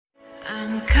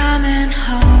coming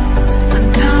home,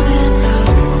 I'm coming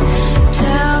home.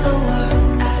 Tell the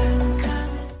world I'm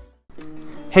coming.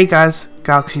 Hey guys,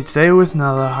 Galaxy today with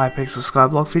another Hypixel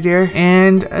Skyblock video,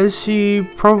 and as you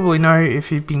probably know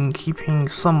if you've been keeping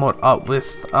somewhat up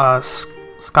with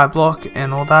Skyblock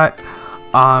and all that,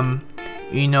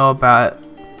 you know about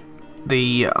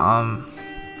the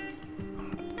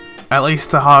at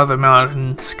least the Heart of the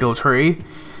Mountain skill tree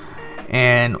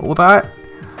and all that,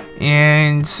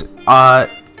 and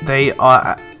they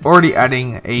are already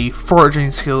adding a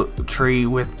foraging skill tree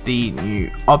with the new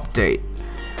update.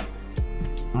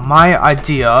 My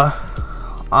idea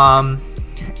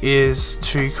is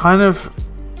to kind of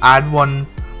add one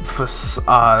for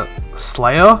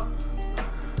Slayer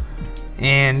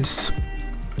and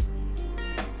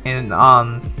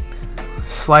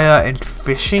Slayer and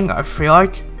fishing, I feel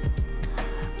like,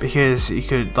 because you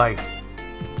could like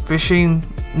fishing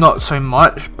not so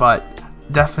much, but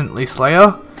definitely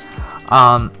Slayer.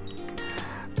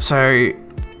 So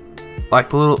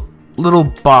like little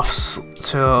buffs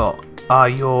to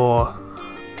your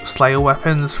Slayer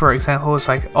weapons, for example. It's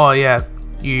like, oh yeah,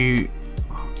 you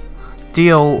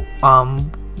deal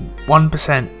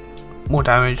 1% more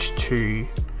damage to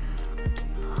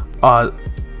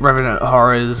Revenant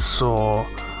Horrors or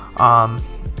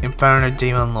Inferno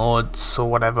Demon Lords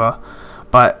or whatever,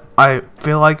 but I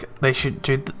feel like they should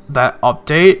do that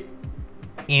update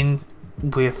in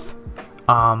with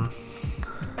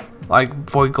like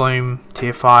Void Gloom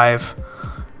tier 5,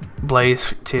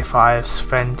 Blaze tier 5,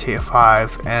 Sven tier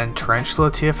 5, and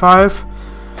Tarantula tier 5,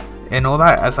 and all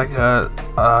that as like a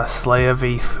Slayer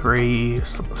v3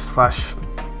 slash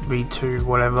v2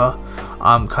 whatever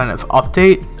kind of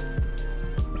update.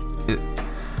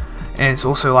 And it's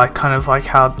also like kind of like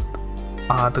how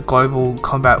the global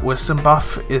combat wisdom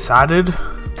buff is added,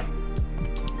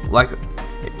 like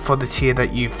for the tier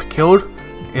that you've killed.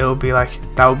 It'll be like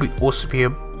that will be also be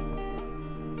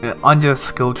under the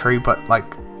skill tree, but like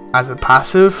as a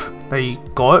passive that you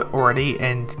got already,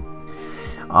 and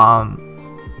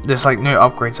there's like no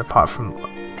upgrades apart from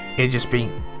it just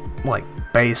being like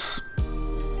base,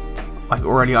 like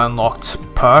already unlocked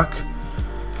perk.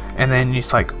 And then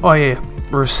it's like, oh yeah,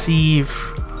 receive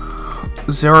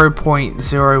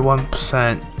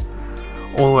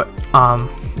 0.01% all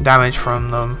damage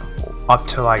from them up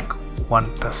to like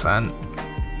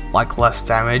 1%, like less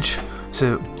damage.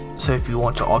 So if you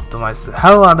want to optimize the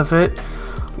hell out of it,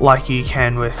 like you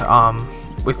can with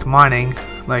mining,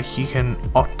 like you can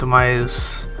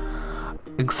optimize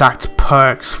exact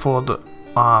perks for the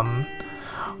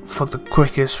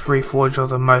quickest reforge, or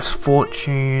the most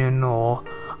fortune, or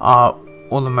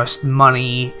the most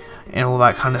money and all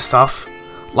that kind of stuff.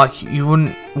 Like you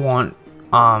wouldn't want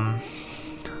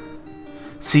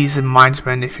seasoned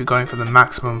mindsmen if you're going for the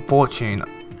maximum fortune.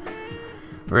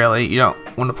 Really, you don't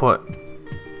want to put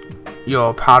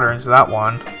your powder into that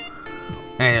one,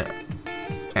 and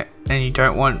you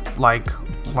don't want like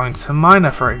Lonesome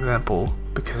Miner, for example,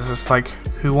 because it's like,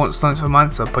 who wants Lonesome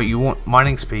Miner? But you want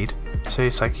mining speed, so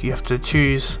it's like you have to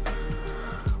choose,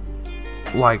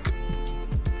 like,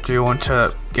 do you want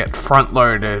to get front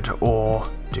loaded, or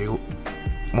do you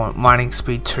want mining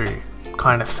speed 2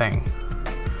 kind of thing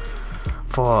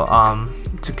for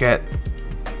to get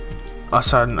a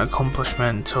certain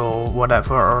accomplishment or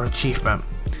whatever, or achievement.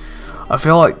 I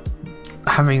feel like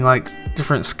having like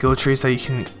different skill trees that you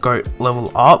can go level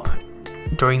up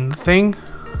doing the thing,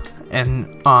 and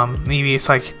maybe it's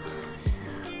like,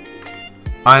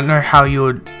 I don't know how you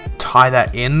would tie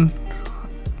that in.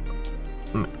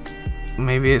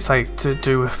 Maybe it's like to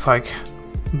do with like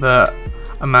the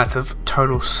amount of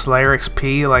total Slayer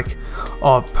XP, like,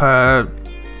 or per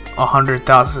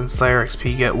 100,000 Slayer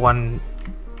XP get 1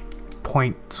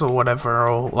 point or whatever,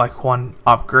 or like 1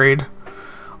 upgrade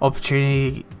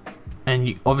opportunity,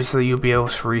 and obviously you'll be able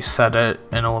to reset it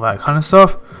and all that kind of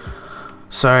stuff.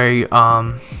 So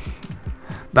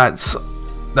that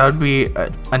would be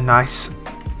a nice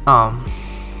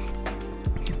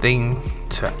thing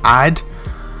to add,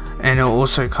 and it'll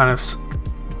also kind of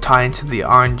tie into the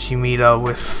RNG meter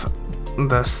with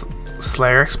the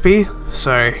Slayer XP.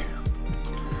 So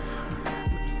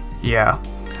yeah,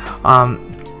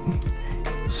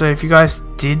 so if you guys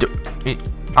did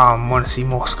want to see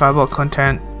more Skyblock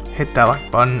content, hit that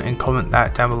like button and comment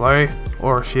that down below.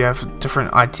 Or if you have a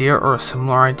different idea or a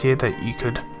similar idea that you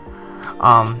could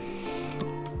kind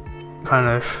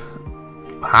of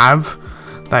have,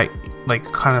 that like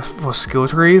kind of for skill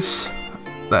trees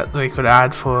that they could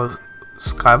add for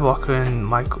Skyblock, and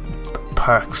like the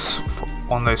perks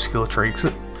on those skill trees,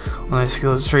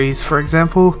 for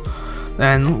example.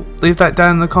 then leave that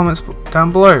down in the comments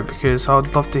down below, because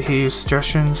I'd love to hear your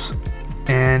suggestions.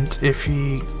 And if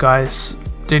you guys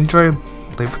did enjoy,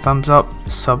 leave a thumbs up,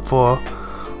 sub for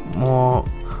more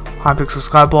Hypixel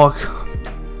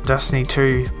Skyblock, Destiny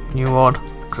 2, New World,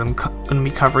 because I'm going to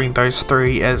be covering those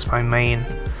 3 as my main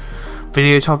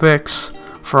video topics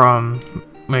from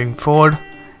moving forward.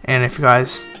 And if you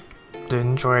guys did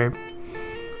enjoy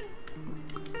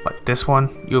like this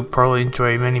one, you'll probably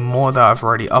enjoy many more that I've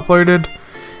already uploaded.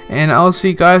 And I'll see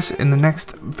you guys in the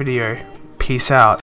next video. Peace out.